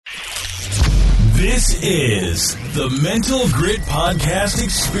This is the Mental Grit Podcast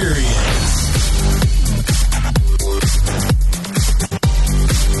Experience.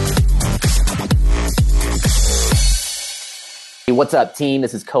 What's up, team?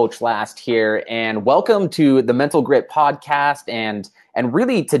 This is Coach Last here, and welcome to the Mental Grit Podcast. And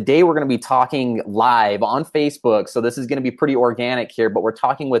really, today we're going to be talking live on Facebook. So this is going to be pretty organic here, but we're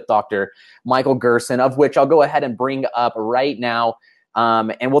talking with Dr. Michael Gerson, of which I'll go ahead and bring up right now.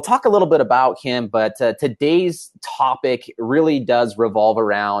 And we'll talk a little bit about him, but today's topic really does revolve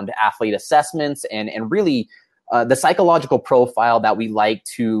around athlete assessments and really the psychological profile that we like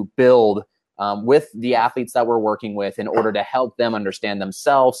to build with the athletes that we're working with in order to help them understand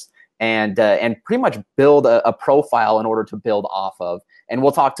themselves and pretty much build a profile in order to build off of. And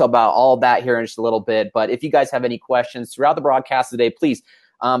we'll talk about all that here in just a little bit. But if you guys have any questions throughout the broadcast today, please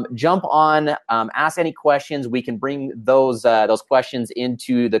jump on, ask any questions. We can bring those questions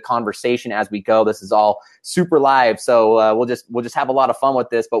into the conversation as we go. This is all super live, so we'll just have a lot of fun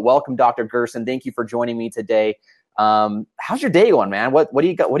with this. But welcome, Dr. Gerson. Thank you for joining me today. How's your day going, man? What do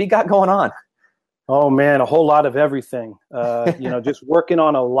you got going on? Oh man, a whole lot of everything. Just working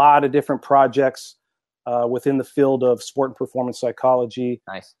on a lot of different projects within the field of sport and performance psychology.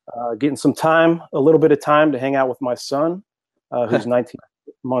 Nice. Getting a little bit of time to hang out with my son, who's 19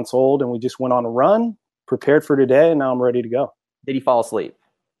 months old, and we just went on a run, prepared for today, and now I'm ready to go. Did he fall asleep?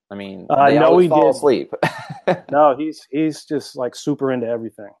 I mean, no, he fall did. asleep. No, he's just like super into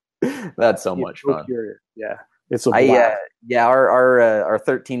everything. That's so much fun. Curious. Yeah, it's a blast. Our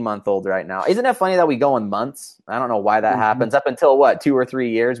 13-month-old right now. Isn't it funny that we go in months? I don't know why that happens. Up until 2 or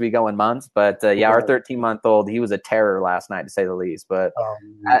 3 years, we go in months. But our 13-month-old, he was a terror last night, to say the least. But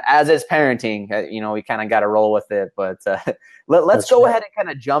as is parenting, we kind of got to roll with it. But let's go ahead and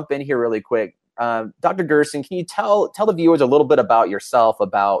kind of jump in here really quick. Dr. Gerson, can you tell the viewers a little bit about yourself,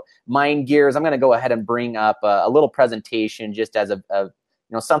 about Mind Gearz? I'm going to go ahead and bring up a little presentation just as a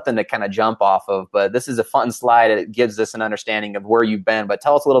something to kind of jump off of. But this is a fun slide. It gives us an understanding of where you've been. But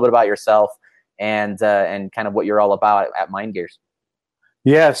tell us a little bit about yourself and kind of what you're all about at Mind Gearz.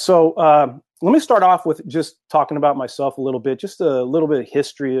 Yeah. So let me start off with just talking about myself a little bit, just a little bit of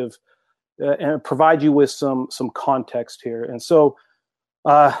history of, and provide you with some context here. And so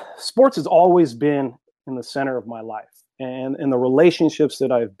sports has always been in the center of my life, and the relationships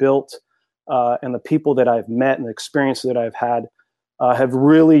that I've built and the people that I've met and the experience that I've had have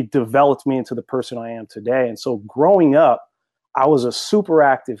really developed me into the person I am today. And so growing up, I was a super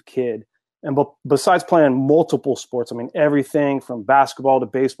active kid. And besides playing multiple sports, I mean, everything from basketball to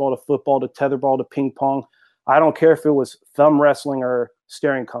baseball to football to tetherball to ping pong. I don't care if it was thumb wrestling or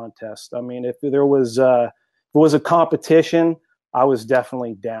staring contest. I mean, if there was a competition, I was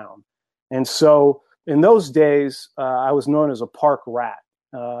definitely down. And so in those days, I was known as a park rat,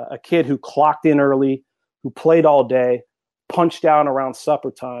 a kid who clocked in early, who played all day, punched out around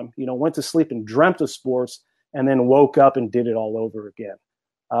supper time, went to sleep and dreamt of sports, and then woke up and did it all over again.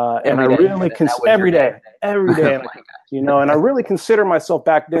 And I really every day, and I really consider myself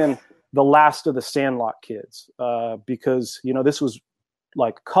back then the last of the Sandlot kids, because this was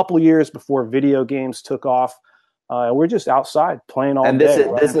like a couple years before video games took off. We're just outside playing all day. And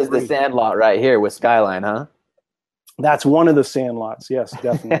this is the Sandlot right here with Skyline, huh? That's one of the Sandlots. Yes,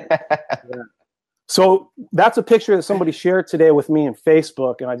 definitely. Yeah. So that's a picture that somebody shared today with me in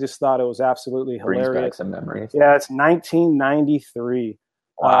Facebook, and I just thought it was absolutely hilarious. Brings back some memories. Yeah, it's 1993.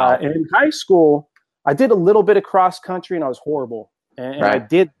 Wow. And in high school, I did a little bit of cross country, and I was horrible. And I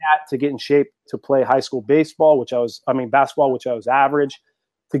did that to get in shape to play high school basketball, which I was average,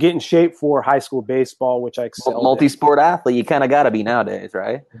 to get in shape for high school baseball, which I excelled. Multi-sport athlete, you kind of got to be nowadays,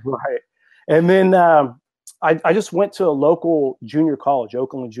 right? Right. And then I just went to a local junior college,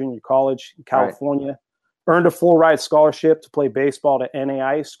 Oakland Junior College in California, earned a full ride scholarship to play baseball at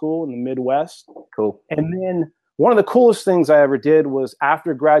NAIA school in the Midwest. Cool. And then one of the coolest things I ever did was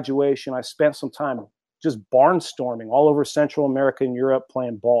after graduation, I spent some time just barnstorming all over Central America and Europe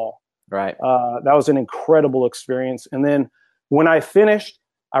playing ball. Right. That was an incredible experience. And then when I finished,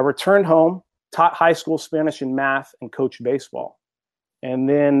 I returned home, taught high school Spanish and math, and coached baseball. And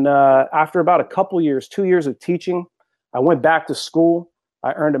then after about a couple years, 2 years of teaching, I went back to school.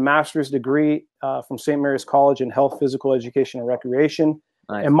 I earned a master's degree from St. Mary's College in Health, Physical Education, and Recreation.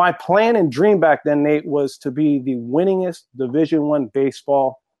 Nice. And my plan and dream back then, Nate, was to be the winningest Division I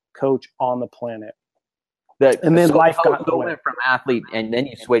baseball coach on the planet. And then life got going from athlete, and then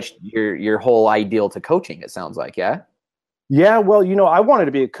you switched your whole ideal to coaching, it sounds like, yeah? Yeah, well, I wanted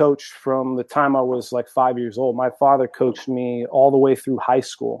to be a coach from the time I was like 5 years old. My father coached me all the way through high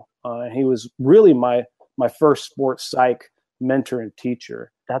school. And he was really my first sports psych mentor and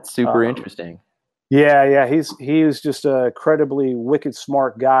teacher. That's super interesting. Yeah. He was just a incredibly wicked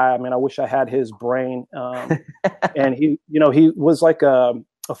smart guy. I mean, I wish I had his brain. And he was like a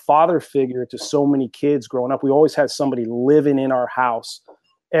father figure to so many kids growing up. We always had somebody living in our house,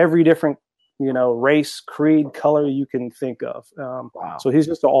 every different, race, creed, color you can think of. Wow. So he's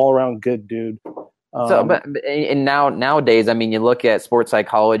just an all around good dude. And nowadays, I mean, you look at sports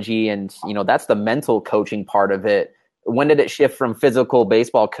psychology, and that's the mental coaching part of it. When did it shift from physical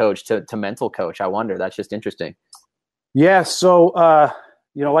baseball coach to mental coach? I wonder. That's just interesting. Yeah. So,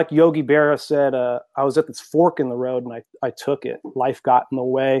 like Yogi Berra said, I was at this fork in the road and I took it. Life got in the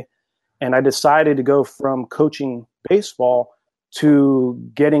way. And I decided to go from coaching baseball to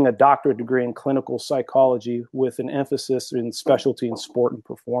getting a doctorate degree in clinical psychology with an emphasis in specialty in sport and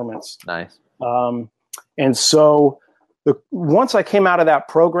performance. Nice. And so once I came out of that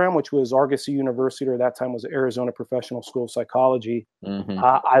program, which was Argosy University, or at that time was Arizona Professional School of Psychology,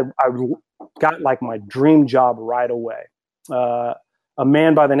 I got like my dream job right away. A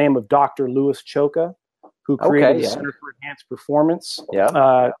man by the name of Dr. Louis Choka, who created the Center for Enhanced Performance,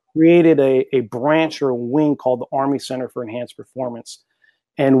 created a branch or a wing called the Army Center for Enhanced Performance.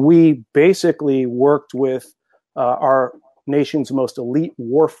 And we basically worked with our nation's most elite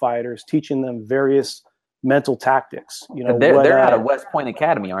war fighters, teaching them various mental tactics. They're out of West Point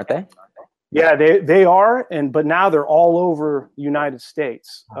Academy, aren't they? Yeah, they are, but now they're all over the United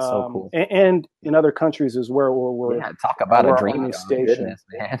States. That's so cool. And in other countries as well, where we're talk about a dream station. Goodness,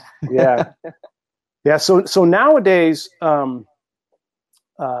 man. Yeah. So nowadays, our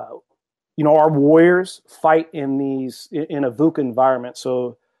warriors fight in a VUCA environment.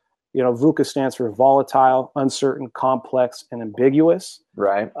 So, VUCA stands for volatile, uncertain, complex, and ambiguous.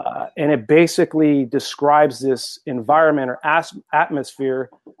 Right. And it basically describes this environment or atmosphere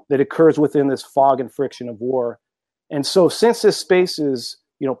that occurs within this fog and friction of war. And so since this space is,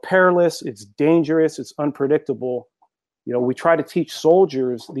 perilous, it's dangerous, it's unpredictable, we try to teach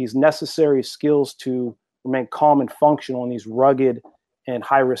soldiers these necessary skills to remain calm and functional in these rugged and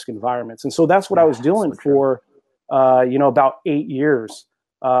high-risk environments. And so that's what I was doing for, about 8 years.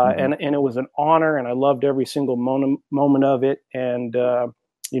 And it was an honor, and I loved every single moment of it. And,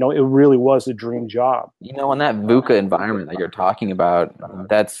 it really was a dream job. In that VUCA environment that you're talking about,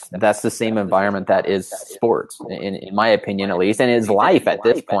 that's the same environment that is sports, in my opinion, at least, and is life at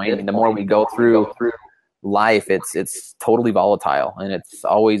this point. I mean, the more we go through life, it's totally volatile, and it's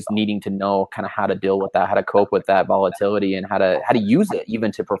always needing to know kind of how to deal with that, how to cope with that volatility, and how to use it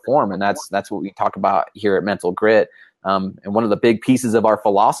even to perform. And that's what we talk about here at Mental Grit. And one of the big pieces of our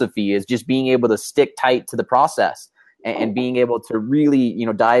philosophy is just being able to stick tight to the process and being able to really,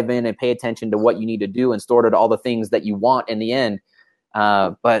 dive in and pay attention to what you need to do and sort of all the things that you want in the end.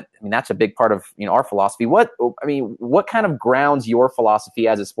 But I mean, that's a big part of, our philosophy. What kind of grounds your philosophy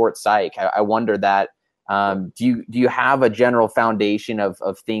as a sports psych? I wonder that, do you have a general foundation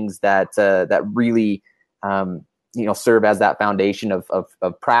of things that really, serve as that foundation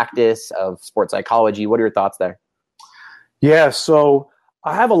of practice of sports psychology? What are your thoughts there? Yeah, so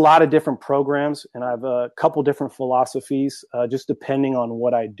I have a lot of different programs, and I have a couple different philosophies, just depending on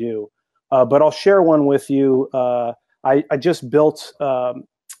what I do. But I'll share one with you. I just built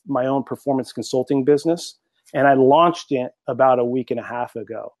my own performance consulting business, and I launched it about a week and a half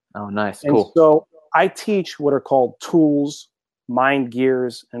ago. Oh, nice. And cool. So I teach what are called tools, mind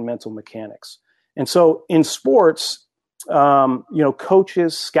gears, and mental mechanics. And so in sports,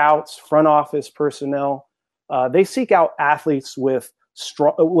 coaches, scouts, front office personnel, they seek out athletes with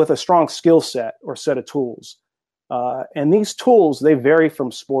a strong skill set or set of tools. And these tools, they vary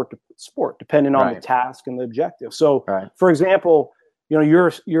from sport to sport, depending on the task and the objective. So, for example,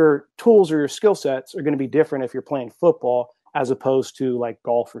 your tools or your skill sets are going to be different if you're playing football as opposed to like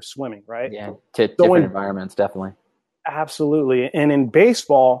golf or swimming, right? Yeah, different environments, definitely. Absolutely. And in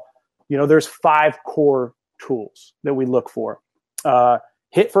baseball, there's 5 core tools that we look for.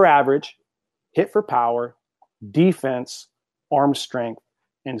 Hit for average, hit for power, defense, arm strength,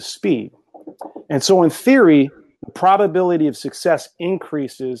 and speed. And so in theory, the probability of success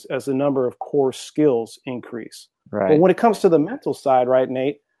increases as the number of core skills increase. Right. But when it comes to the mental side, right,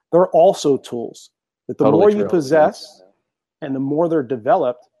 Nate, there are also tools that the more you possess and the more they're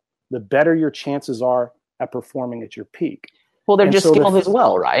developed, the better your chances are at performing at your peak. Well, they're just skills as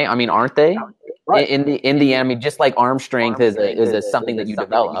well, right? I mean, aren't they? Right. In the end, I mean, just like arm strength is something that you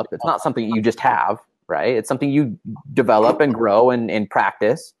develop. It's not something you just have. Right. It's something you develop and grow and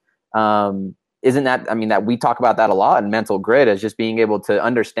practice. Isn't that, that we talk about that a lot in Mental Grit, as just being able to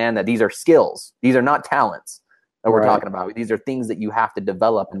understand that these are skills. These are not talents that we're talking about. These are things that you have to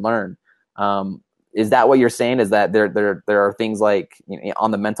develop and learn. is that what you're saying? Is that there are things like,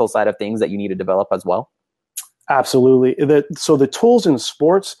 on the mental side of things that you need to develop as well? Absolutely. So the tools in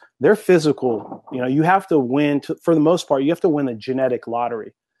sports, they're physical. You have to win for the most part. You have to win the genetic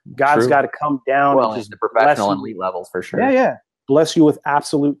lottery. God's got to come down and just the professional bless and elite levels for sure. Yeah. Bless you with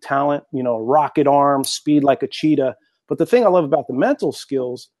absolute talent, rocket arm, speed like a cheetah. But the thing I love about the mental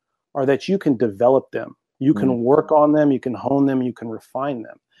skills are that you can develop them. You can work on them. You can hone them. You can refine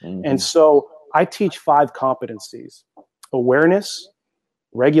them. And so I teach 5 competencies: awareness,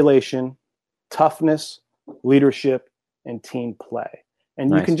 regulation, toughness, leadership, and team play.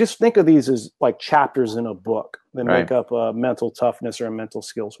 And you can just think of these as like chapters in a book that make up a mental toughness or a mental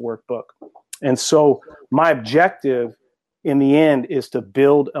skills workbook. And so my objective in the end is to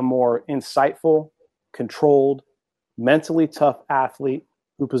build a more insightful, controlled, mentally tough athlete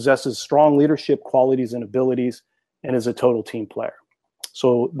who possesses strong leadership qualities and abilities and is a total team player.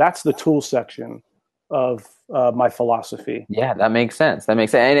 So that's the tool section of my philosophy. Yeah, that makes sense. And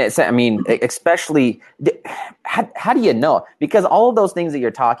especially, how do you know? Because all of those things that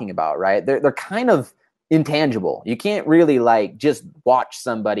you're talking about, right? They're kind of intangible. You can't really just watch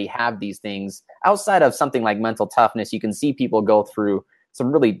somebody have these things outside of something like mental toughness. You can see people go through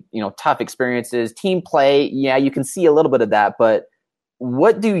some really, tough experiences, team play. Yeah, you can see a little bit of that, but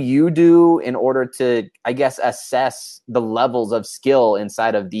what do you do in order to, I guess, assess the levels of skill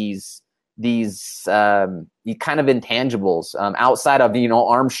inside of these kind of intangibles, outside of,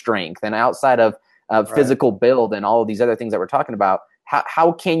 arm strength and outside of physical build and all of these other things that we're talking about?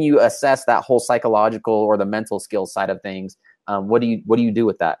 How can you assess that whole psychological or the mental skills side of things? What do you do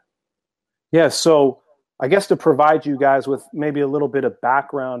with that? Yeah. So I guess to provide you guys with maybe a little bit of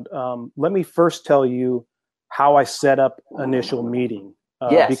background, let me first tell you how I set up initial meeting.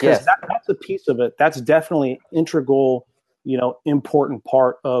 Because that's a piece of it. That's definitely integral, important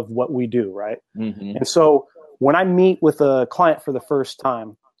part of what we do, right? And so when I meet with a client for the first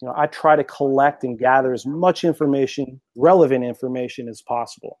time, I try to collect and gather as much information, relevant information as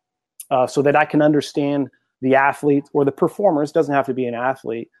possible, so that I can understand the athlete or the performers, doesn't have to be an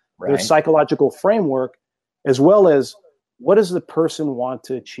athlete, their psychological framework, as well as what does the person want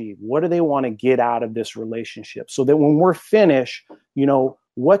to achieve? What do they want to get out of this relationship? So that when we're finished,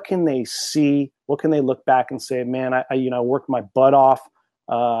 what can they see? What can they look back and say, man, I worked my butt off,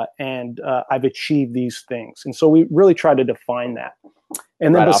 and I've achieved these things. And so we really try to define that.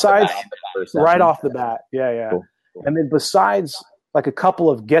 And then right off the bat. Cool. And then besides like a couple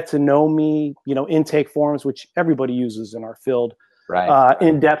of get to know me, intake forms, which everybody uses in our field,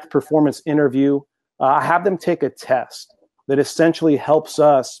 in-depth performance interview, I have them take a test that essentially helps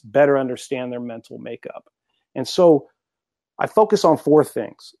us better understand their mental makeup. And so I focus on 4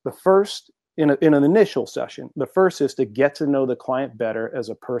 things. The first, in an initial session, the first is to get to know the client better as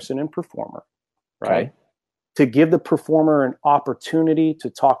a person and performer, right? Okay. To give the performer an opportunity to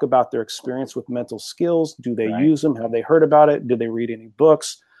talk about their experience with mental skills. Do they use them? Have they heard about it? Did they read any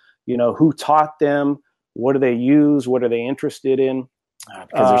books? Who taught them? What do they use? What are they interested in?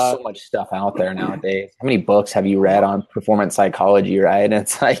 Because there's so much stuff out there nowadays. How many books have you read on performance psychology, right? And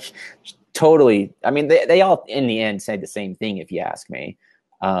it's like totally, they all in the end say the same thing if you ask me.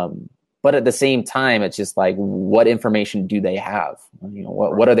 But at the same time, it's just like, what information do they have?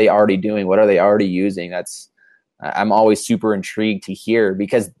 What are they already doing? What are they already using? I'm always super intrigued to hear,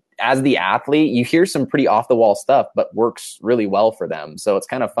 because as the athlete, you hear some pretty off the wall stuff, but works really well for them. So it's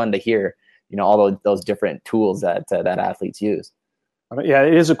kind of fun to hear, all those different tools that athletes use. Yeah,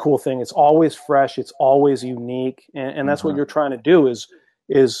 it is a cool thing. It's always fresh. It's always unique. And that's what you're trying to do is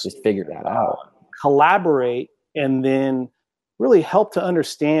just figure that out, collaborate, and then really help to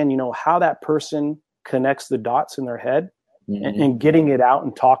understand, how that person connects the dots in their head, and getting it out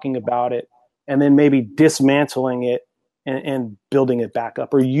and talking about it, and then maybe dismantling it and building it back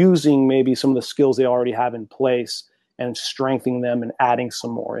up, or using maybe some of the skills they already have in place and strengthening them and adding some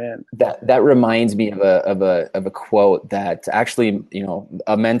more in. That reminds me of a quote that actually,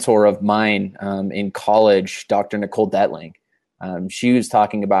 a mentor of mine in college, Dr. Nicole Detling, she was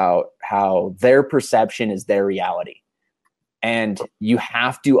talking about how their perception is their reality. And you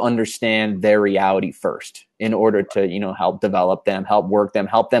have to understand their reality first in order to, help develop them, help work them,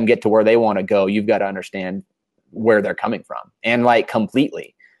 help them get to where they want to go. You've got to understand where they're coming from, and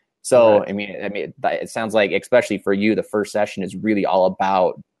completely. So, it sounds like, especially for you, the first session is really all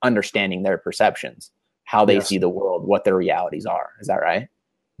about understanding their perceptions, how they see the world, what their realities are. Is that right?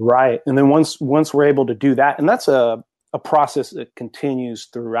 Right. And then once we're able to do that, and that's a process that continues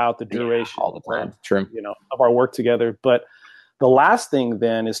throughout the duration all the time. True. Of our work together. But the last thing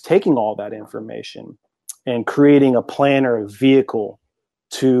then is taking all that information and creating a plan or a vehicle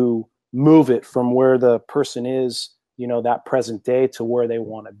to move it from where the person is, that present day to where they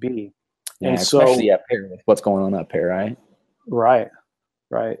want to be. Yeah, and especially so, up here with what's going on up here, right?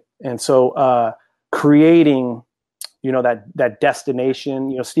 Right. And so creating, that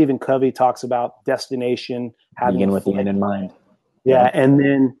destination, Stephen Covey talks about destination, having Begin a with the end flight. in mind. Yeah. Yep. And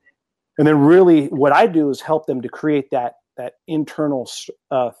then really what I do is help them to create that internal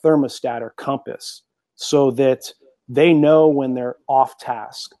thermostat or compass so that they know when they're off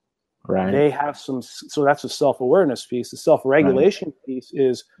task. Right. They have so that's a self-awareness piece. The self-regulation piece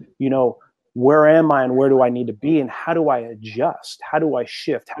is, where am I and where do I need to be and how do I adjust? How do I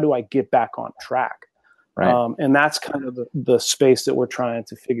shift? How do I get back on track? Right. And that's kind of the space that we're trying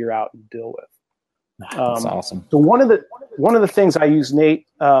to figure out and deal with. That's awesome. So one of the things I use, Nate,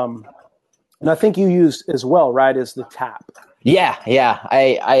 and I think you used as well, right, is the tap. Yeah.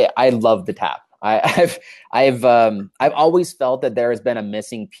 I love the tap. I've always felt that there has been a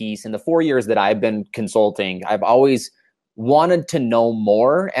missing piece in the 4 years that I've been consulting. I've always wanted to know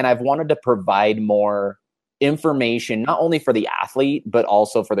more, and I've wanted to provide more information, not only for the athlete, but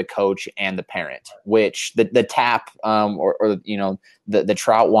also for the coach and the parent, which the TAP, or the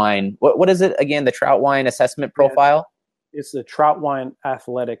Trout Wine, what is it again? The Trout Wine assessment profile. It's the Trout Wine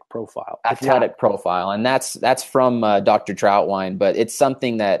athletic profile. Athletic profile, and that's from Dr. Troutwine, but it's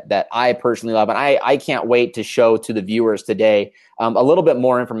something that I personally love, and I can't wait to show to the viewers today a little bit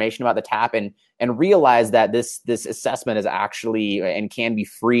more information about the TAP and realize that this assessment is actually and can be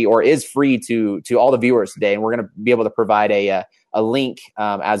free or is free to all the viewers today, and we're going to be able to provide a link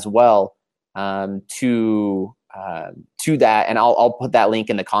as well to that, and I'll put that link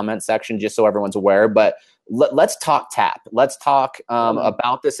in the comment section just so everyone's aware, but. Let's talk TAP. Let's talk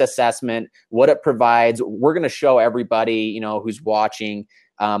about this assessment, what it provides. We're going to show everybody, who's watching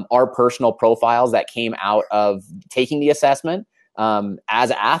our personal profiles that came out of taking the assessment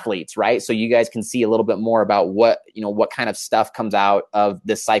as athletes, right? So you guys can see a little bit more about what kind of stuff comes out of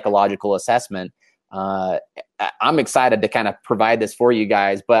this psychological assessment. I'm excited to kind of provide this for you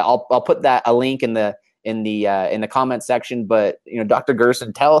guys, but I'll put a link in the comment section. But Dr.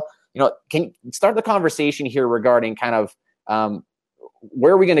 Gerson, can you start the conversation here regarding kind of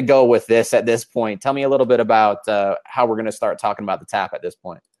where are we going to go with this at this point? Tell me a little bit about how we're going to start talking about the TAP at this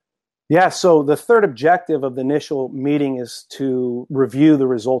point. Yeah, so the third objective of the initial meeting is to review the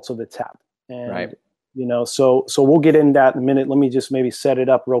results of the TAP. And, right. So we'll get into that in a minute. Let me just maybe set it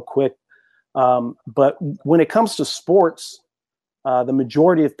up real quick. But when it comes to sports, the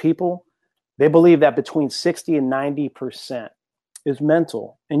majority of people, they believe that between 60 and 90% is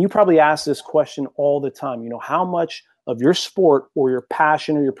mental. And you probably ask this question all the time, how much of your sport or your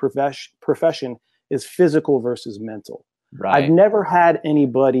passion or your profession is physical versus mental? Right. I've never had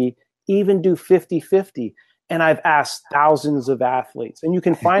anybody even do 50-50. And I've asked thousands of athletes, and you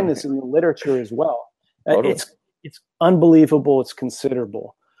can find this in the literature as well. Totally. It's unbelievable. It's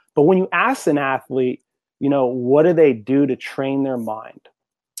considerable. But when you ask an athlete, what do they do to train their mind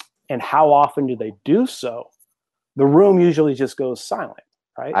and how often do they do so? The room usually just goes silent,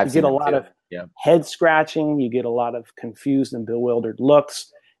 right? You get a lot of head scratching. You get a lot of confused and bewildered looks.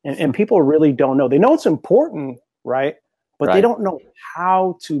 And people really don't know. They know it's important, right? But they don't know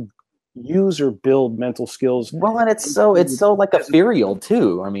how to use or build mental skills. Well, and it's so like ethereal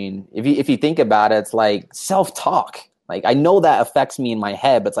too. I mean, if you think about it, it's like self-talk. Like, I know that affects me in my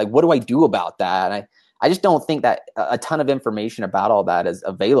head, but it's like, what do I do about that? And I just don't think that a ton of information about all that is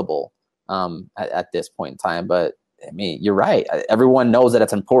available at this point in time. But I mean, you're right. Everyone knows that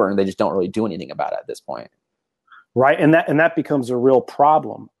it's important. They just don't really do anything about it at this point. Right. And that becomes a real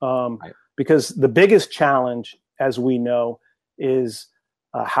problem because the biggest challenge, as we know, is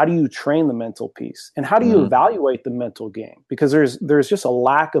how do you train the mental piece and how do you evaluate the mental game? Because there's just a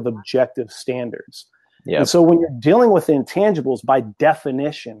lack of objective standards. Yep. And so when you're dealing with intangibles, by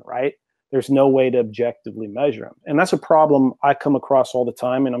definition, right, there's no way to objectively measure them. And that's a problem I come across all the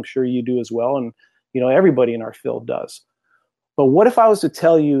time, and I'm sure you do as well. And everybody in our field does. But what if I was to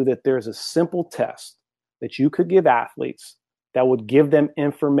tell you that there's a simple test that you could give athletes that would give them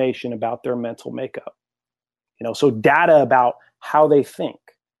information about their mental makeup? So data about how they think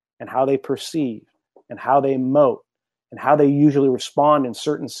and how they perceive and how they emote and how they usually respond in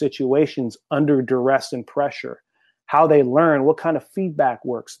certain situations under duress and pressure, how they learn, what kind of feedback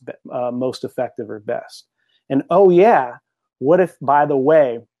works most effective or best. And what if, by the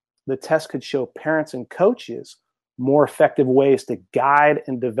way, the test could show parents and coaches more effective ways to guide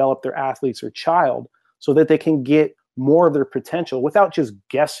and develop their athletes or child so that they can get more of their potential without just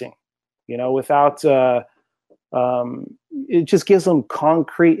guessing, without it just gives them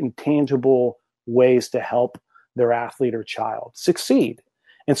concrete and tangible ways to help their athlete or child succeed.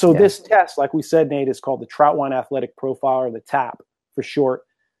 And so this test, like we said, Nate, is called the Troutwine Athletic Profile, or the TAP for short.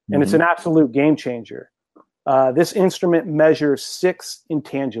 And it's an absolute game changer. This instrument measures 6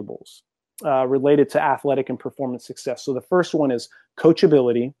 intangibles related to athletic and performance success. So the first one is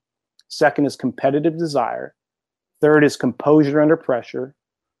coachability. Second is competitive desire. Third is composure under pressure.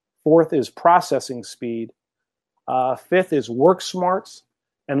 Fourth is processing speed. Fifth is work smarts.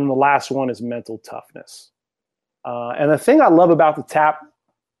 And then the last one is mental toughness. And the thing I love about the TAP,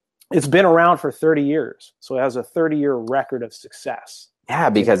 it's been around for 30 years. So it has a 30-year record of success. Yeah,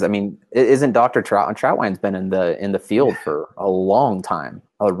 because I mean, isn't Dr. Troutwine's been in the field for a long time,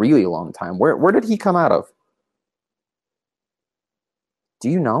 a really long time. Where did he come out of? Do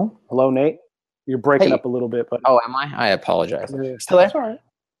you know? Hello, Nate. You're breaking up a little bit, but oh, am I? I apologize. Still there? That's all right.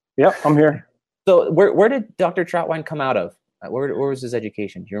 Yep, I'm here. So where did Dr. Troutwine come out of? Where was his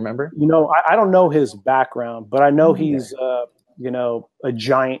education? Do you remember? You know, I don't know his background, but I know he's a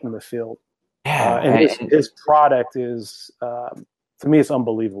giant in the field. Yeah, and his product is. To me, it's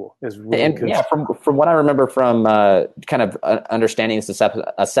unbelievable. It's really good. Yeah, from what I remember from kind of understanding this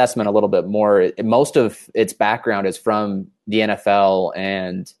assessment a little bit more, most of its background is from the NFL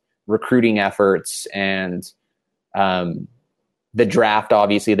and recruiting efforts and the draft.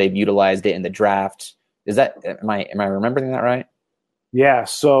 Obviously, they've utilized it in the draft. Am I remembering that right? Yeah.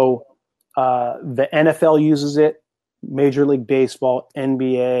 So the NFL uses it, Major League Baseball,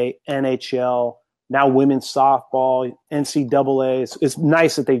 NBA, NHL. Now women's softball, NCAA. It's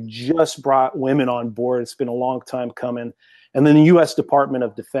nice that they just brought women on board. It's been a long time coming. And then the U.S. Department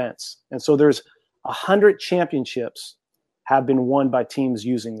of Defense. And so there's 100 championships have been won by teams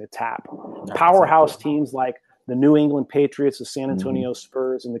using the TAP. Powerhouse teams like the New England Patriots, the San Antonio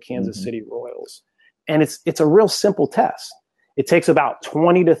Spurs, and the Kansas City Royals. And it's a real simple test. It takes about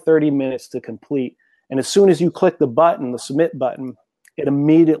 20 to 30 minutes to complete. And as soon as you click the button, the submit button, it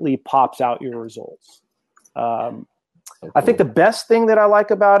immediately pops out your results. I think the best thing that I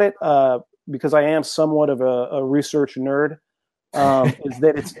like about it, because I am somewhat of a research nerd, is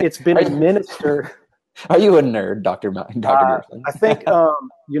that it's been administered. Are you a nerd, Dr. Gerson? I think,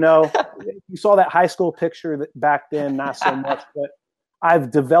 you saw that high school picture that back then, not so much, but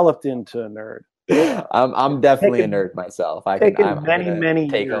I've developed into a nerd. I'm definitely a nerd myself. I'm many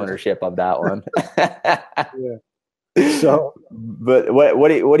take years. Ownership of that one. Yeah. So, but what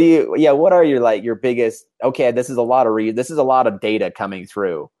are your biggest? Okay, this is a lot of data coming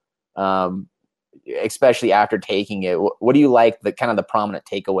through, especially after taking it. What do you like the kind of the prominent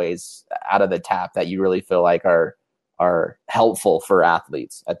takeaways out of the TAP that you really feel like are helpful for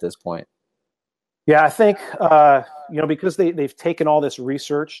athletes at this point? Yeah, I think because they've taken all this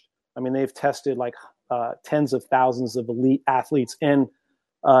research. I mean, they've tested like tens of thousands of elite athletes and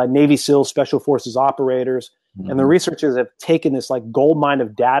Navy SEALs, Special Forces operators. And the researchers have taken this like gold mine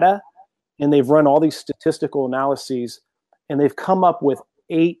of data, and they've run all these statistical analyses, and they've come up with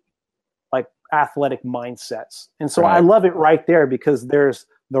 8 like athletic mindsets. And so I love it right there, because there's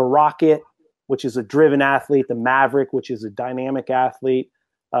the Rocket, which is a driven athlete, the Maverick, which is a dynamic athlete,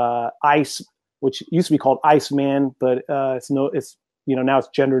 Ice, which used to be called Iceman, but now it's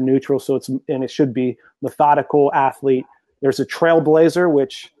gender neutral, so it should be methodical athlete. There's a Trailblazer,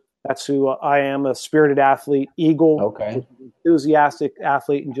 which that's who I am, a spirited athlete, Eagle, enthusiastic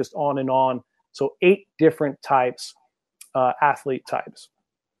athlete, and just on and on. So 8 different types, athlete types.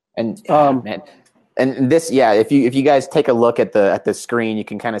 And and this, if you guys take a look at the screen, you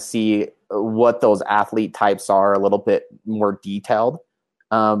can kind of see what those athlete types are a little bit more detailed.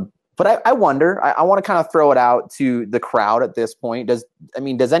 But I wonder, I want to kind of throw it out to the crowd at this point. Does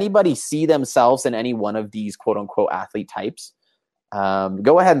anybody see themselves in any one of these quote unquote athlete types?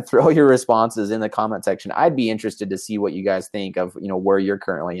 Go ahead and throw your responses in the comment section. I'd be interested to see what you guys think of, where you're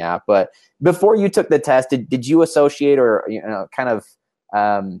currently at. But before you took the test, did you associate or, kind of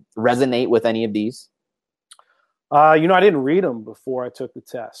resonate with any of these? I didn't read them before I took the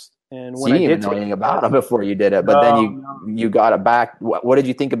test. And when I didn't know anything about them before you did it, but then you got it back. What did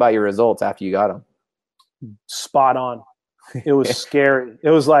you think about your results after you got them? Spot on. It was scary. It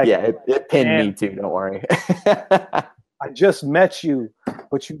was like, it pinned me too. Don't worry. I just met you,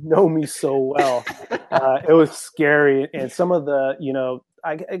 but you know me so well. It was scary. And some of the,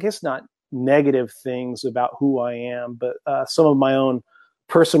 I guess not negative things about who I am, but some of my own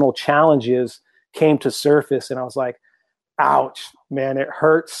personal challenges came to surface. And I was like, ouch, man, it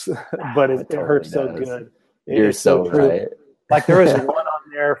hurts, but it hurts so good. You're so right. Like there is one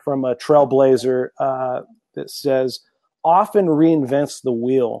on there from a Trailblazer that says, often reinvents the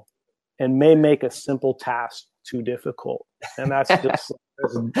wheel and may make a simple task too difficult. And that's just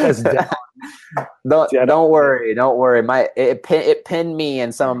That's dead. Don't worry. It pinned me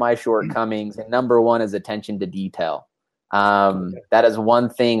in some of my shortcomings. And number one is attention to detail. That is one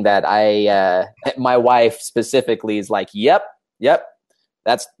thing that my wife specifically is like, yep,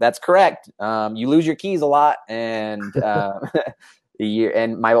 that's correct. You lose your keys a lot, and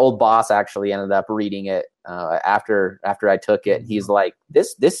and my old boss actually ended up reading it after I took it. He's like,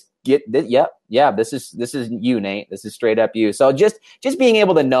 this is you, Nate. This is straight up you. So just being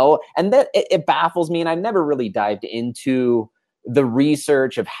able to know, and that it baffles me, and I never really dived into the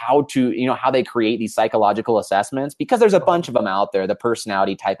research of how they create these psychological assessments, because there's a bunch of them out there, the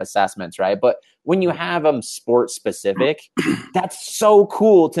personality type assessments, right? But when you have them sports specific, that's so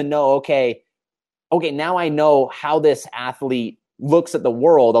cool to know, okay, now I know how this athlete looks at the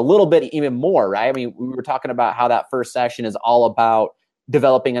world a little bit even more, right? I mean, we were talking about how that first session is all about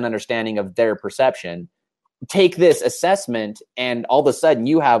developing an understanding of their perception. Take this assessment, and all of a sudden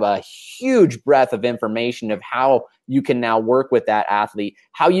you have a huge breadth of information of how you can now work with that athlete,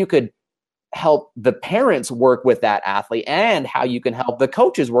 how you could help the parents work with that athlete, and how you can help the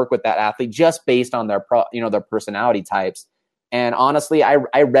coaches work with that athlete just based on their their personality types. And honestly, I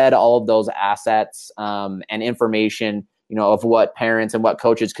read all of those assets and information, of what parents and what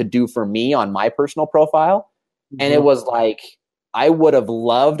coaches could do for me on my personal profile. Mm-hmm. And it was like, I would have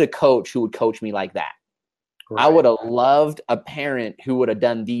loved a coach who would coach me like that. Right. I would have loved a parent who would have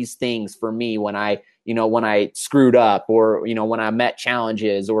done these things for me when I screwed up, or, when I met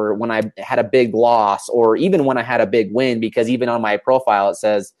challenges, or when I had a big loss, or even when I had a big win, because even on my profile, it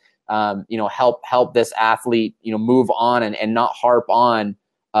says, help this athlete, move on and not harp on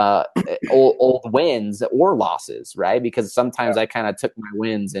old wins or losses, right? Because sometimes I kind of took my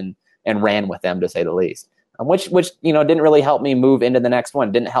wins and ran with them, to say the least. Which didn't really help me move into the next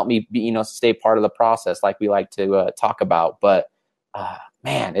one. Didn't help me stay part of the process like we like to talk about. But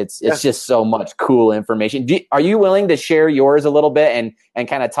man, it's just so much cool information. Are you willing to share yours a little bit and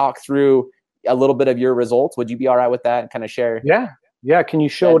kind of talk through a little bit of your results? Would you be all right with that and kind of share? Yeah. Can you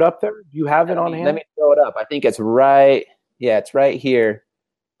show it up there? Do you have it on hand? Let me throw it up. I think it's right. Yeah, it's right here.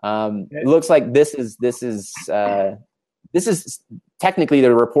 It looks like this is technically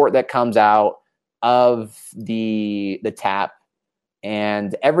the report that comes out of the TAP,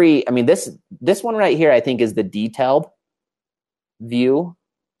 and this one right here, I think, is the detailed view.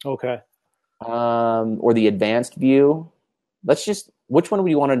 Okay. Or the advanced view. Which one would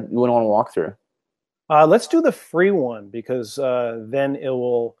you want to walk through? Let's do the free one, because then it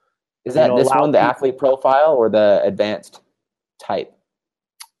will. Is that this one, the athlete profile, or the advanced type?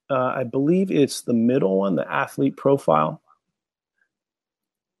 I believe it's the middle one, the athlete profile.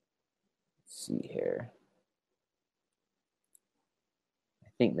 See here. I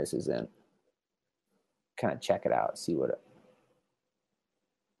think this is it. Kind of check it out, see what it.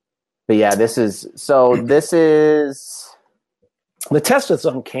 But yeah, this is the test is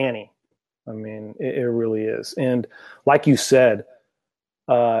uncanny. I mean, it really is. And like you said,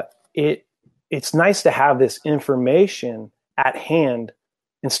 it's nice to have this information at hand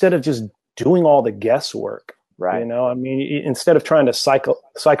instead of just doing all the guesswork. Right. Instead of trying to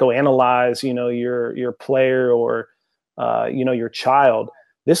psychoanalyze, your player or, your child,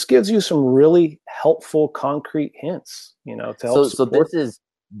 this gives you some really helpful, concrete hints, to help support. So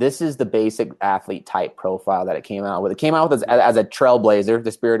this is the basic athlete type profile that it came out with. It came out with as a trailblazer,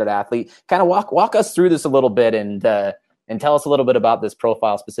 the spirited athlete. Kind of walk us through this a little bit and tell us a little bit about this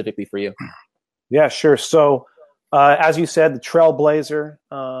profile specifically for you. Yeah, sure. So as you said, the trailblazer,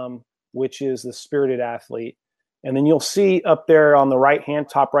 which is the spirited athlete. And then you'll see up there on the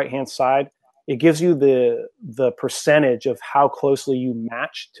top right-hand side, it gives you the percentage of how closely you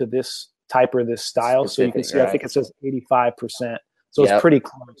match to this type or this style. So you can see, right. I think it says 85%. So It's pretty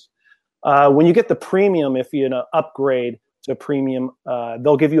close. When you get the premium, if you upgrade to premium,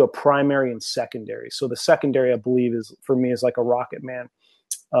 they'll give you a primary and secondary. So the secondary, I believe, is like a Rocket Man,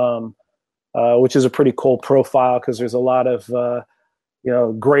 which is a pretty cool profile, because there's a lot of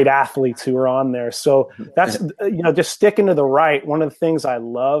great athletes who are on there. So that's, just sticking to the right. One of the things I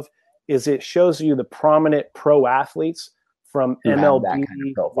love is it shows you the prominent pro athletes from MLB, kind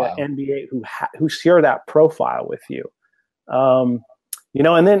of NBA who share that profile with you. And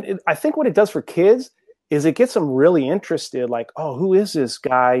then I think what it does for kids is it gets them really interested, like, oh, who is this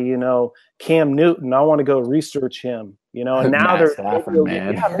guy? Cam Newton, I want to go research him, and now they're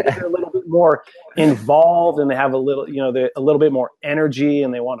a little bit more involved, and they have a little, they're a little bit more energy,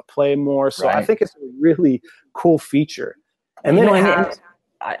 and they want to play more. So right. I think it's a really cool feature. And then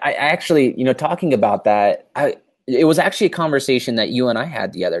I actually, talking about that, it was actually a conversation that you and I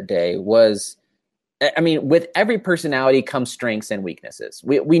had the other day. Was I mean, with every personality comes strengths and weaknesses.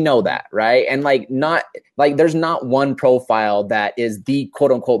 We know that, right? And there's not one profile that is the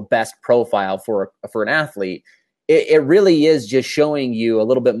quote unquote best profile for an athlete. It really is just showing you a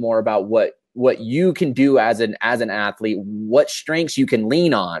little bit more about what you can do as an athlete, what strengths you can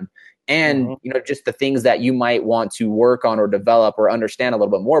lean on, and just the things that you might want to work on or develop or understand a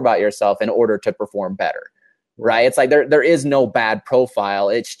little bit more about yourself in order to perform better. Right? It's like there is no bad profile.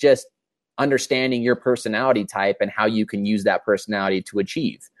 It's just understanding your personality type and how you can use that personality to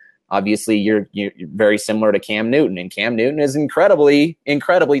achieve. Obviously, you're very similar to Cam Newton, and Cam Newton is incredibly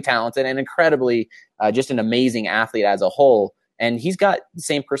talented and incredibly just an amazing athlete as a whole. And he's got the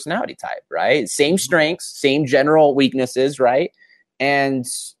same personality type, right? Same strengths, same general weaknesses, right? And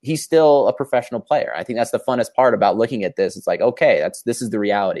he's still a professional player. I think that's the funnest part about looking at this. It's like, okay, this is the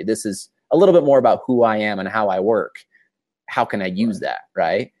reality. This is a little bit more about who I am and how I work. How can I use that,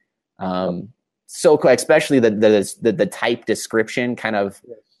 right? So especially the type description kind of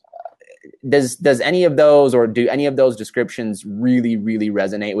does any of those, or do any of those descriptions really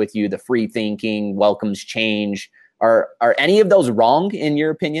resonate with you? The free thinking, welcomes change, are any of those wrong in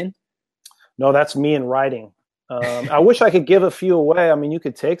your opinion? No, that's me in writing. I wish I could give a few away. I mean, you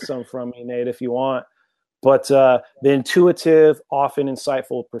could take some from me, Nate, if you want, but the intuitive, often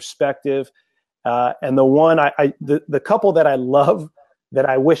insightful perspective, and the one the couple that I love, that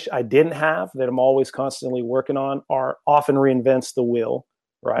I wish I didn't have, that I'm always constantly working on, are often reinvents the wheel,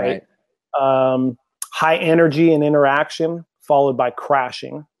 right? High energy and interaction followed by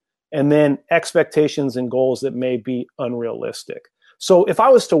crashing, and then expectations and goals that may be unrealistic. So if I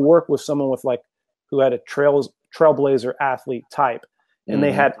was to work with someone with who had a trailblazer athlete type, and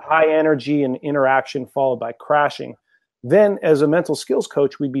they had high energy and interaction followed by crashing, then as a mental skills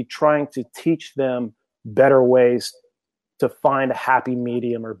coach, we'd be trying to teach them better ways to find a happy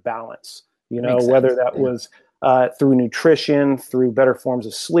medium or balance, whether that was through nutrition, through better forms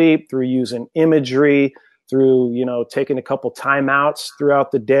of sleep, through using imagery, through, taking a couple timeouts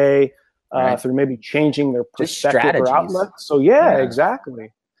throughout the day, through maybe changing their perspective or outlook. So yeah,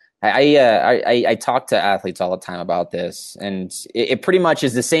 exactly. I talk to athletes all the time about this, and it pretty much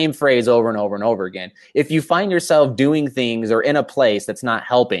is the same phrase over and over and over again. If you find yourself doing things or in a place that's not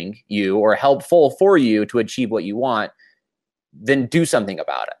helping you or helpful for you to achieve what you want, then do something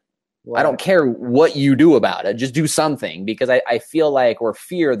about it. Right. I don't care what you do about it. Just do something, because I feel like, or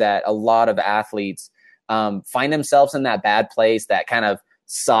fear that a lot of athletes find themselves in that bad place, that kind of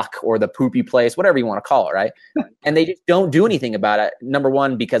suck or the poopy place, whatever you want to call it, right? And they just don't do anything about it. Number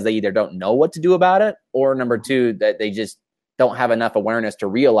one, because they either don't know what to do about it, or number two, that they just don't have enough awareness to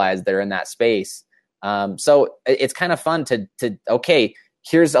realize they're in that space. So it's kind of fun to okay,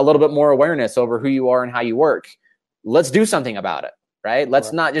 here's a little bit more awareness over who you are and how you work. Let's do something about it, right?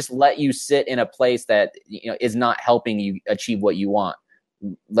 Let's not just let you sit in a place that is not helping you achieve what you want.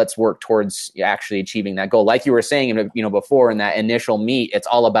 Let's work towards actually achieving that goal. Like you were saying, before in that initial meet, it's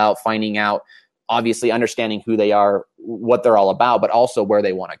all about finding out, obviously understanding who they are, what they're all about, but also where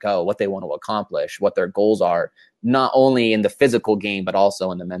they want to go, what they want to accomplish, what their goals are, not only in the physical game, but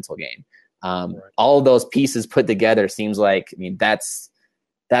also in the mental game. All of those pieces put together seems like,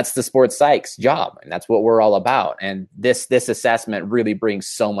 that's the sports psych's job, and that's what we're all about. And this assessment really brings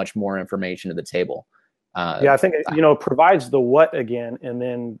so much more information to the table. I think it provides the what again, and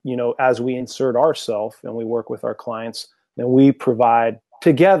then as we insert ourselves and we work with our clients, then we provide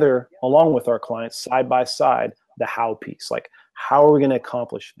together along with our clients side by side the how piece. Like, how are we going to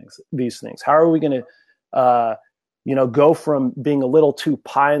accomplish these things? How are we going to go from being a little too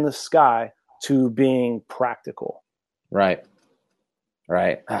pie in the sky to being practical? Right.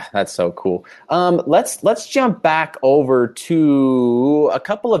 That's so cool. Let's jump back over to a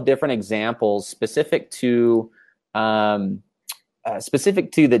couple of different examples specific to the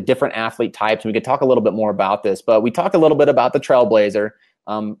different athlete types. We could talk a little bit more about this, but we talked a little bit about the trailblazer.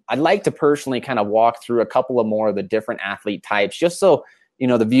 I'd like to personally kind of walk through a couple of more of the different athlete types, just so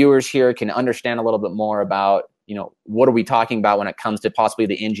the viewers here can understand a little bit more about what are we talking about when it comes to possibly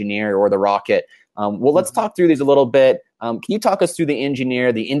the engineer or the rocket. Let's talk through these a little bit. Can you talk us through the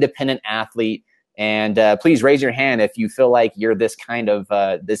engineer, the independent athlete, and please raise your hand if you feel like you're this kind of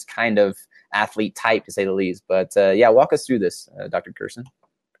athlete type, to say the least. But walk us through this, Dr. Gerson.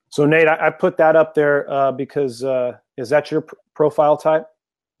 So Nate, I put that up there because is that your profile type?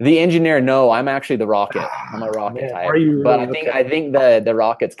 The engineer, no, I'm actually the rocket. I'm a rocket type. Are you really? But I think the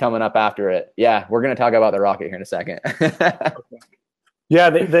rocket's coming up after it. Yeah, we're going to talk about the rocket here in a second. Okay. Yeah,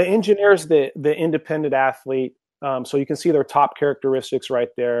 the engineer's the independent athlete. So you can see their top characteristics right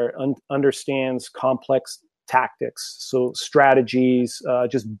there. Understands complex tactics, so strategies,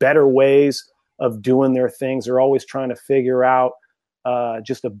 just better ways of doing their things. They're always trying to figure out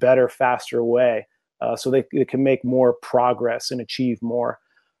just a better, faster way so they can make more progress and achieve more.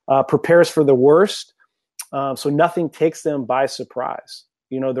 Prepares for the worst, so nothing takes them by surprise.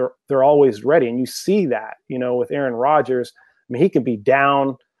 They're always ready, and you see that. With Aaron Rodgers, I mean, he could be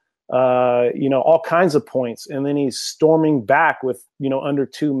down, all kinds of points, and then he's storming back with under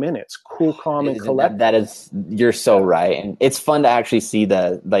 2 minutes, cool, calm, and collected. You're so right, and it's fun to actually see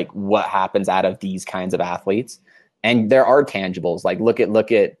what happens out of these kinds of athletes, and there are tangibles. Like look at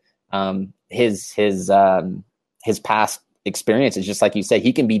his past experiences. Just like you said,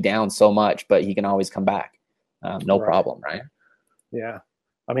 he can be down so much, but he can always come back, no problem, right? Yeah.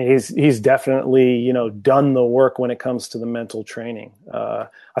 I mean, he's definitely, done the work when it comes to the mental training. I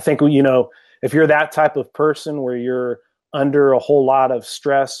think, if you're that type of person where you're under a whole lot of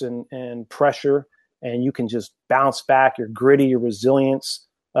stress and pressure, and you can just bounce back, you're gritty, you're resilient,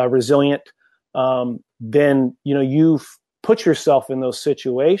 then, you've put yourself in those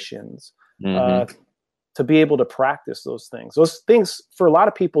situations to be able to practice those things. Those things for a lot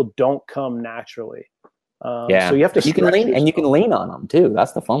of people don't come naturally. So you have to. You can lean on them too.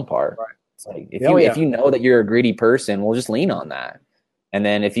 That's the fun part. Right. It's like if you know that you're a greedy person, well, just lean on that. And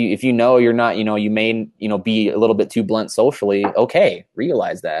then if you know you're not, you may be a little bit too blunt socially. Okay,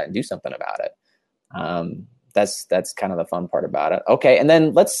 realize that and do something about it. That's kind of the fun part about it. Okay, and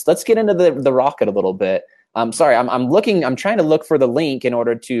then let's get into the rocket a little bit. I'm sorry, I'm trying to look for the link in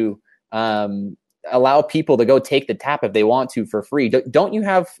order to allow people to go take the tap if they want to for free. Don't you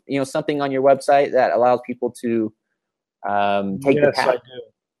have something on your website that allows people to take the tap? Yes, I do.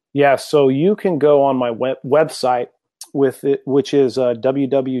 Yeah, so you can go on my website with it, which is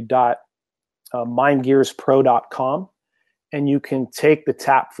www.mindgearspro.com, and you can take the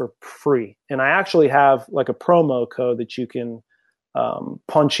tap for free. And I actually have like a promo code that you can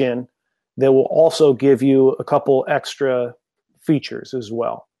punch in that will also give you a couple extra features as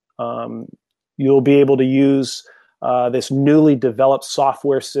well. You'll be able to use this newly developed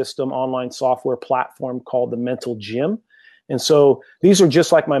software system, online software platform called the Mental Gym. And so these are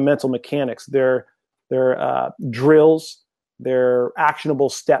just like my mental mechanics. They're drills, they're actionable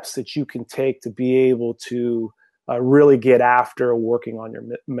steps that you can take to be able to really get after working on your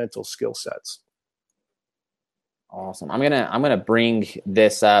mental skill sets. Awesome. I'm gonna bring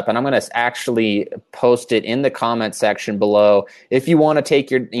this up, and I'm gonna actually post it in the comment section below. If you want to take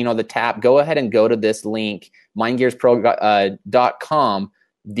your the tap, go ahead and go to this link, mindgearspro.com,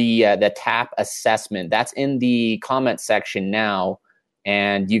 the tap assessment. That's in the comment section now,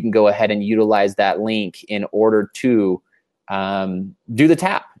 and you can go ahead and utilize that link in order to do the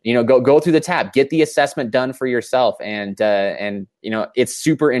tap. Go through the tap, get the assessment done for yourself, and it's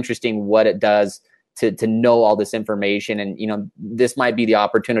super interesting what it does to know all this information. And, this might be the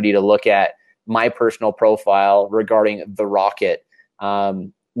opportunity to look at my personal profile regarding the rocket.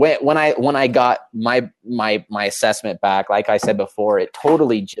 When I got my assessment back, like I said before, it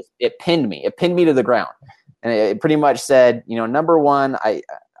totally it pinned me to the ground. And it pretty much said, number one, I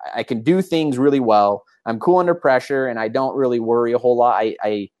can do things really well. I'm cool under pressure, and I don't really worry a whole lot.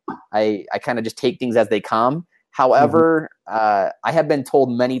 I kind of just take things as they come. However, I have been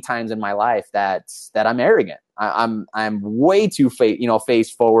told many times in my life that I'm arrogant. I'm way too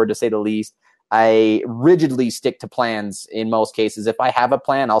face forward, to say the least. I rigidly stick to plans in most cases. If I have a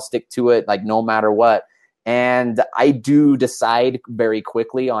plan, I'll stick to it, like no matter what. And I do decide very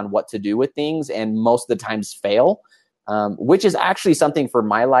quickly on what to do with things, and most of the times fail, which is actually something for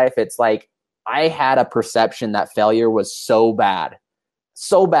my life. It's like I had a perception that failure was so bad.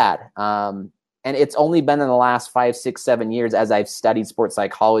 And it's only been in the last 5, 6, 7 years, as I've studied sports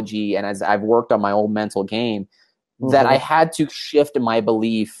psychology and as I've worked on my own mental game, that I had to shift my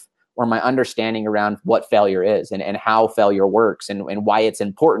belief or my understanding around what failure is and how failure works and why it's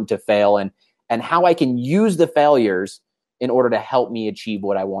important to fail and how I can use the failures in order to help me achieve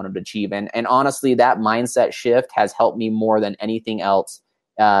what I wanted to achieve. And honestly, that mindset shift has helped me more than anything else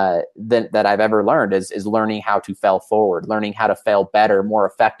that I've ever learned is learning how to fail forward, learning how to fail better, more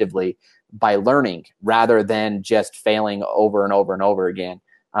effectively, by learning rather than just failing over and over and over again,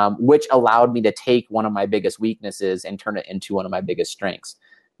 which allowed me to take one of my biggest weaknesses and turn it into one of my biggest strengths.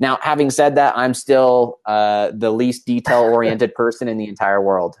 Now, having said that, I'm still the least detail-oriented person in the entire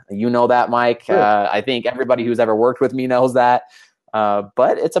world. You know that, Mike. Sure. I think everybody who's ever worked with me knows that.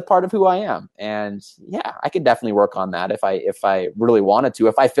 But it's a part of who I am. And yeah, I could definitely work on that if I really wanted to,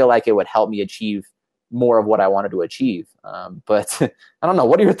 if I feel like it would help me achieve more of what I wanted to achieve. But I don't know.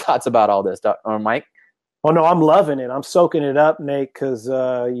 What are your thoughts about all this, Mike? Oh no, I'm loving it. I'm soaking it up, Nate, because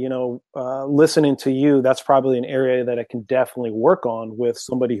listening to you, that's probably an area that I can definitely work on with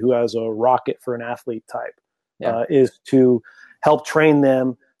somebody who has a rocket for an athlete type. Yeah. Is to help train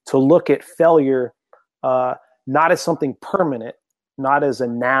them to look at failure not as something permanent, not as a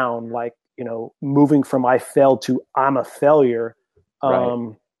noun, like moving from I failed to I'm a failure.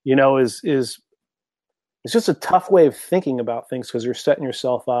 Right. Is it's just a tough way of thinking about things because you're setting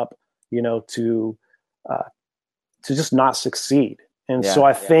yourself up, to uh, to just not succeed. And so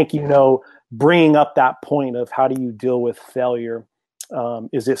I think, bringing up that point of how do you deal with failure?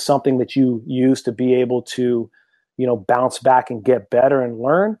 Is it something that you use to be able to, bounce back and get better and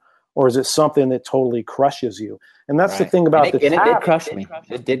learn? Or is it something that totally crushes you? And that's the thing about It did tap. crush me.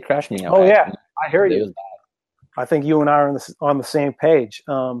 It did crush me. Oh yeah, I hear It you. was I think you and I are on the same page.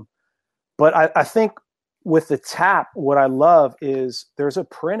 But I think with the tap, what I love is there's a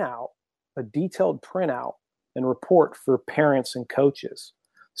printout, a detailed printout and report for parents and coaches.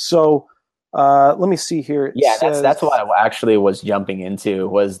 So let me see here. It says, that's what I actually was jumping into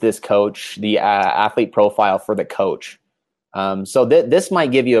was this coach, the athlete profile for the coach. So this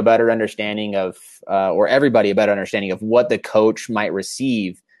might give you a better understanding of, or everybody a better understanding of what the coach might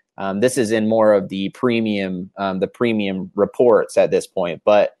receive. This is in more of the premium reports at this point,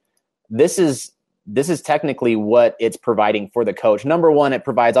 but this is technically what it's providing for the coach. Number one, it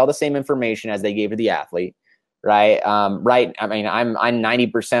provides all the same information as they gave to the athlete, right? Right. I mean, I'm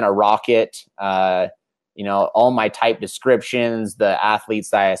 90% a rocket. All my type descriptions, the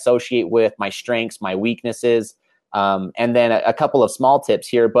athletes that I associate with, my strengths, my weaknesses. And then a couple of small tips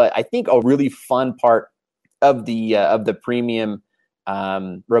here, but I think a really fun part of the premium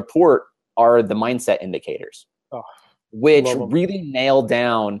report are the mindset indicators, which really nail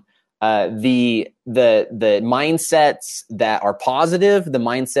down the mindsets that are positive, the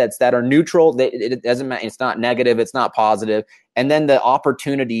mindsets that are neutral. It doesn't matter. It's not negative. It's not positive. And then the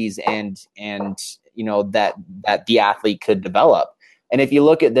opportunities and that the athlete could develop. And if you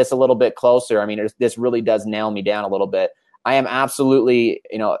look at this a little bit closer, I mean, this really does nail me down a little bit. I am absolutely,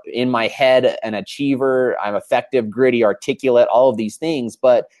 in my head, an achiever. I'm effective, gritty, articulate, all of these things,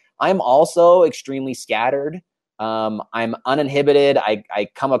 but I'm also extremely scattered. I'm uninhibited. I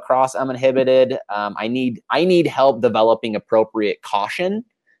come across uninhibited. I need help developing appropriate caution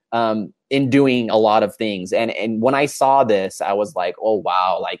in doing a lot of things. And when I saw this, I was like, oh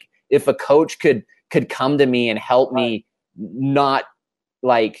wow, like if a coach could come to me and help me not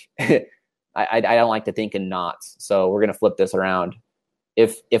like I don't like to think in knots. So we're gonna flip this around.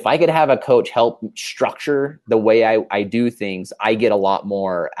 If I could have a coach help structure the way I do things, I get a lot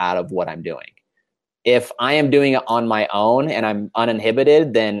more out of what I'm doing. If I am doing it on my own and I'm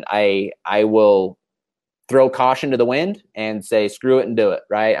uninhibited, then I will throw caution to the wind and say, screw it and do it.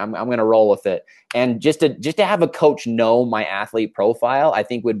 Right. I'm going to roll with it. And just to have a coach know my athlete profile, I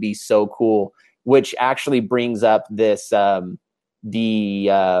think would be so cool, which actually brings up this, the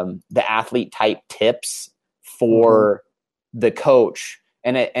athlete type tips for the coach.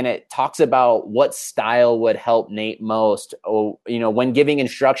 And it talks about what style would help Nate most. Oh, when giving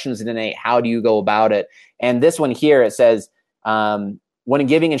instructions to Nate, how do you go about it? And this one here, it says, when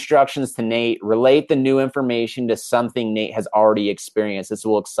giving instructions to Nate, relate the new information to something Nate has already experienced. This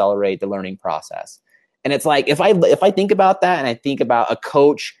will accelerate the learning process. And it's like, if I think about that and I think about a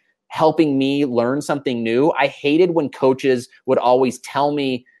coach helping me learn something new, I hated when coaches would always tell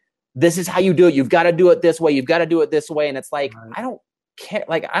me, this is how you do it. You've got to do it this way. You've got to do it this way. And it's like, I don't care.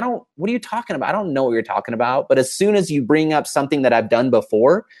 Like, what are you talking about? I don't know what you're talking about. But as soon as you bring up something that I've done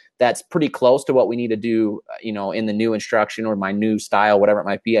before, that's pretty close to what we need to do, in the new instruction or my new style, whatever it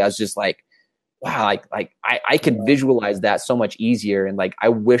might be. I was just like, wow, I could visualize that so much easier. And like, I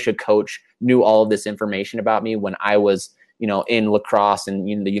wish a coach knew all of this information about me when I was, in lacrosse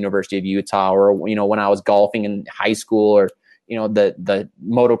and the University of Utah, or, when I was golfing in high school, or, the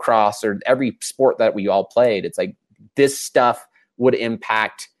motocross, or every sport that we all played. It's like, this stuff would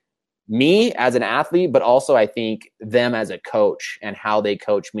impact me as an athlete, but also I think them as a coach and how they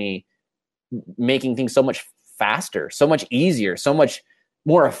coach me, making things so much faster, so much easier, so much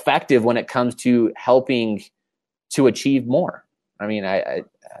more effective when it comes to helping to achieve more. I mean,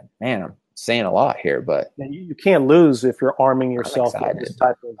 I'm saying a lot here, but you can't lose if you're arming yourself with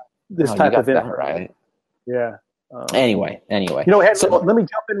this type of information. Right? Yeah. Anyway. So let me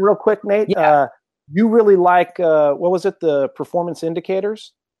jump in real quick, Nate. Yeah. You really like, what was it? The performance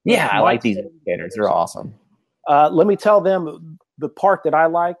indicators? Yeah, I like these indicators. They're awesome. Let me tell them the part that I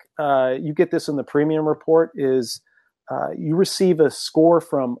like. You get this in the premium report is you receive a score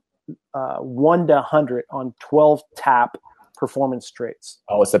from 1 to 100 on 12 tap performance traits.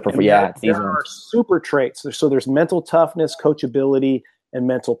 Oh, it's There are super traits. So there's mental toughness, coachability, and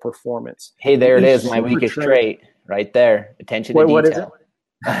mental performance. Hey, there it is. My Super weakest trait right there. Attention to what detail.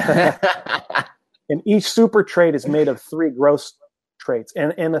 Is it? And each super trait is made of 3 growth traits.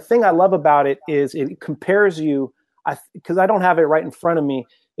 And the thing I love about it is it compares you, because I don't have it right in front of me,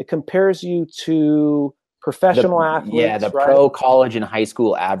 it compares you to professional athletes. Yeah, the right? pro, college, and high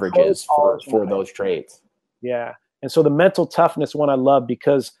school averages for those traits. Yeah. And so the mental toughness one I love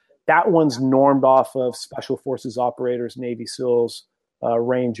because that one's normed off of special forces operators, Navy SEALs,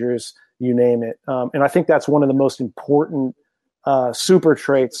 Rangers, you name it. And I think that's one of the most important super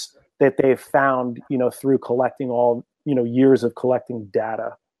traits that they've found, through collecting all, years of collecting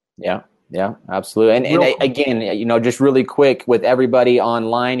data. Yeah, absolutely. And again, just really quick with everybody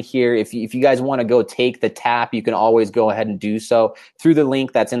online here, if you guys want to go take the TAP, you can always go ahead and do so through the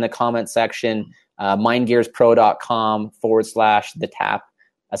link that's in the comment section, mindgearspro.com/the TAP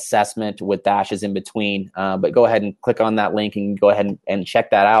assessment with dashes in between. But go ahead and click on that link and go ahead and check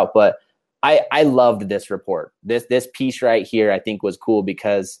that out. But I loved this report. This piece right here, I think was cool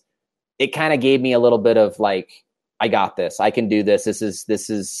because it kind of gave me a little bit of like, I got this. I can do this.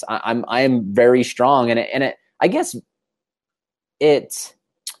 I am very strong. And I guess it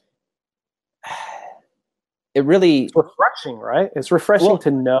really, it's refreshing, right? It's refreshing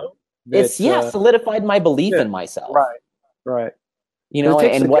to know. That, it's solidified my belief in myself. Right.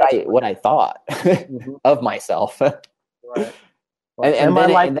 And what I thought of myself. Right. Like, am I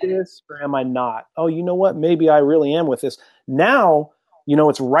like this or am I not? Oh, you know what? Maybe I really am with this. Now,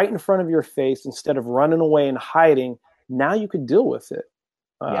 it's right in front of your face instead of running away and hiding. Now you could deal with it.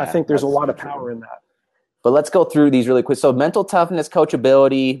 I think there's a lot of power in that. But let's go through these really quick. So mental toughness,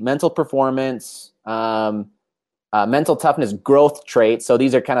 coachability, mental performance, mental toughness, growth traits. So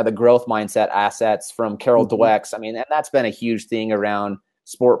these are kind of the growth mindset assets from Carol Dweck's. I mean, and that's been a huge thing around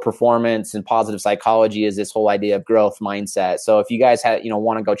sport performance and positive psychology is this whole idea of growth mindset. So if you guys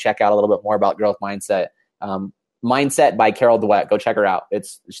want to go check out a little bit more about growth mindset, Mindset by Carol Dweck. Go check her out.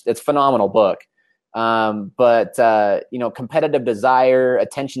 It's a phenomenal book. But competitive desire,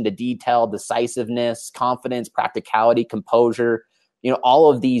 attention to detail, decisiveness, confidence, practicality, composure, all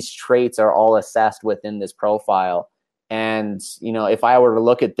of these traits are all assessed within this profile. And, if I were to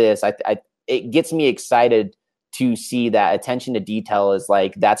look at this, it gets me excited to see that attention to detail is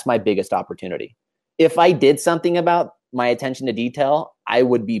like, that's my biggest opportunity. If I did something about my attention to detail, I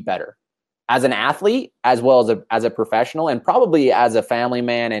would be better as an athlete, as well as a professional, and probably as a family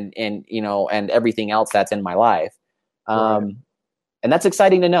man and everything else that's in my life. And that's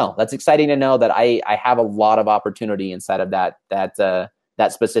exciting to know. That's exciting to know that I have a lot of opportunity inside of that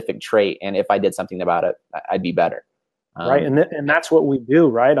specific trait. And if I did something about it, I'd be better. Right. And that's what we do,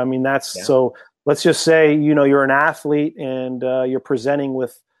 right? I mean, so let's just say, you're an athlete and you're presenting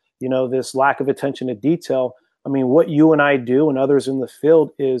with, this lack of attention to detail. I mean, what you and I do and others in the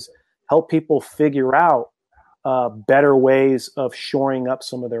field is help people figure out better ways of shoring up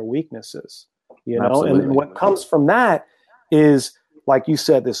some of their weaknesses, Absolutely. And what comes from that is, like you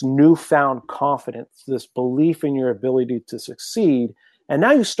said, this newfound confidence, this belief in your ability to succeed. And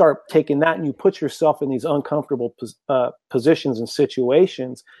now you start taking that and you put yourself in these uncomfortable positions and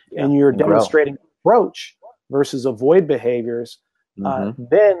situations, and you're demonstrating approach versus avoid behaviors.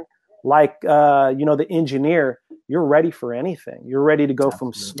 Then, like, the engineer, you're ready for anything. You're ready to go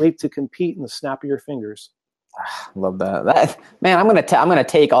from sleep to compete in the snap of your fingers. Love that. Man, I'm gonna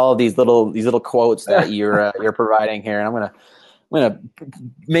take all of these little quotes that you're providing here, and I'm gonna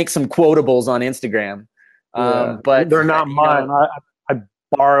make some quotables on Instagram. But they're not mine. I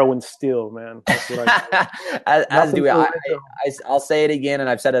borrow and steal, man. That's what as do I'll say it again, and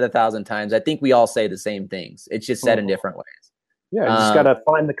I've said it 1,000 times. I think we all say the same things. It's just said in different ways. Yeah, you just got to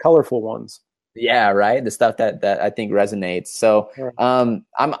find the colorful ones. Yeah, right. The stuff that I think resonates. So I'm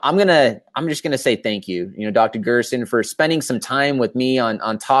just gonna say thank you, Dr. Gerson, for spending some time with me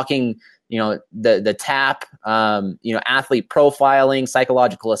on talking, the TAP, athlete profiling,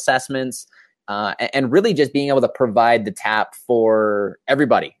 psychological assessments, and really just being able to provide the TAP for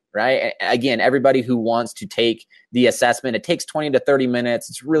everybody. Right. Again, everybody who wants to take the assessment. It takes 20 to 30 minutes.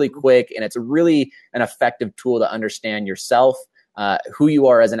 It's really quick, and it's really an effective tool to understand yourself, who you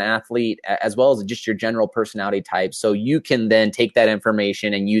are as an athlete, as well as just your general personality type. So you can then take that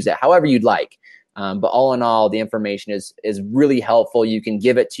information and use it however you'd like. But all in all, the information is really helpful. You can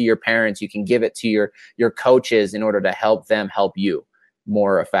give it to your parents. You can give it to your coaches in order to help them help you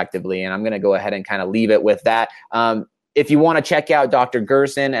more effectively. And I'm going to go ahead and kind of leave it with that. If you want to check out Dr.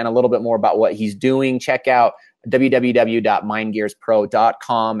 Gerson and a little bit more about what he's doing, check out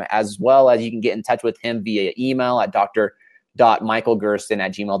www.mindgearspro.com, as well as you can get in touch with him via email at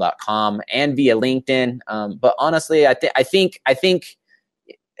gerson@gmail.com and via LinkedIn. But honestly, I think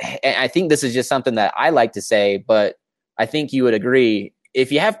this is just something that I like to say, but I think you would agree.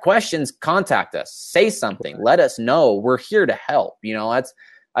 If you have questions, contact us, say something, let us know. We're here to help.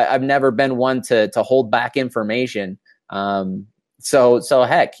 I've never been one to hold back information. So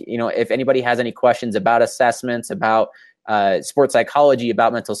heck, if anybody has any questions about assessments, about sports psychology,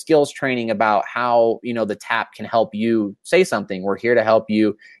 about mental skills training, about how, the TAP can help you, say something. We're here to help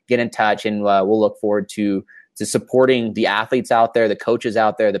you. Get in touch, and we'll look forward to supporting the athletes out there, the coaches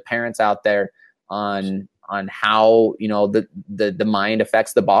out there, the parents out there on how, the mind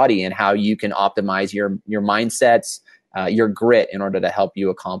affects the body and how you can optimize your mindsets, your grit in order to help you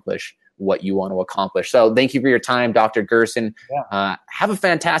accomplish what you want to accomplish. So thank you for your time, Dr. Gerson. Yeah. Have a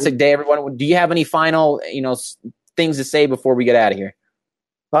fantastic day, everyone. Do you have any final, things to say before we get out of here?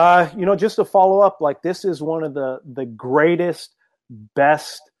 Just to follow up, like, this is one of the greatest,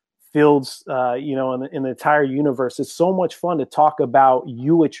 best fields, in the entire universe. It's so much fun to talk about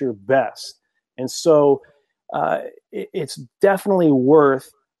you at your best. And so it's definitely worth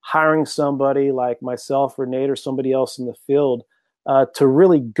hiring somebody like myself or Nate or somebody else in the field to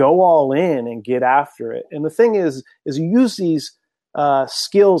really go all in and get after it. And the thing is you use these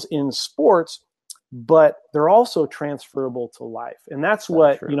skills in sports, but they're also transferable to life. And that's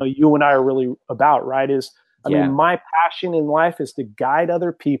what, you and I are really about, right? I mean, my passion in life is to guide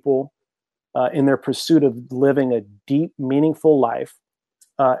other people in their pursuit of living a deep, meaningful life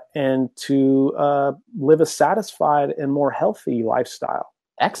and to live a satisfied and more healthy lifestyle.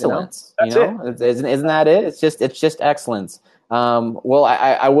 Excellence. It. Isn't that it? It's just excellence. Well,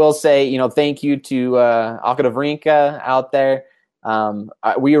 I will say, thank you to Akadavrinka out there.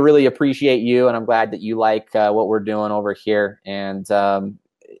 We really appreciate you, and I'm glad that you like what we're doing over here. And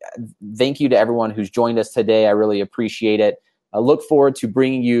thank you to everyone who's joined us today. I really appreciate it. I look forward to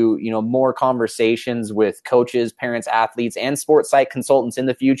bringing you, more conversations with coaches, parents, athletes, and sports psych consultants in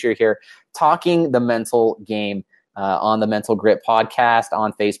the future here, talking the mental game on the Mental Grit podcast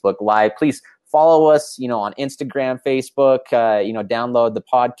on Facebook Live. Please follow us, on Instagram, Facebook, download the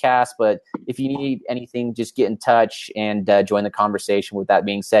podcast. But if you need anything, just get in touch and join the conversation. With that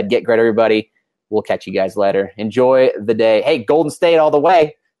being said, get great, everybody. We'll catch you guys later. Enjoy the day. Hey, Golden State all the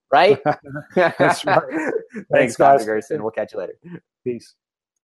way, right? That's right. Thanks, guys. Dr. Gerson. We'll catch you later. Peace.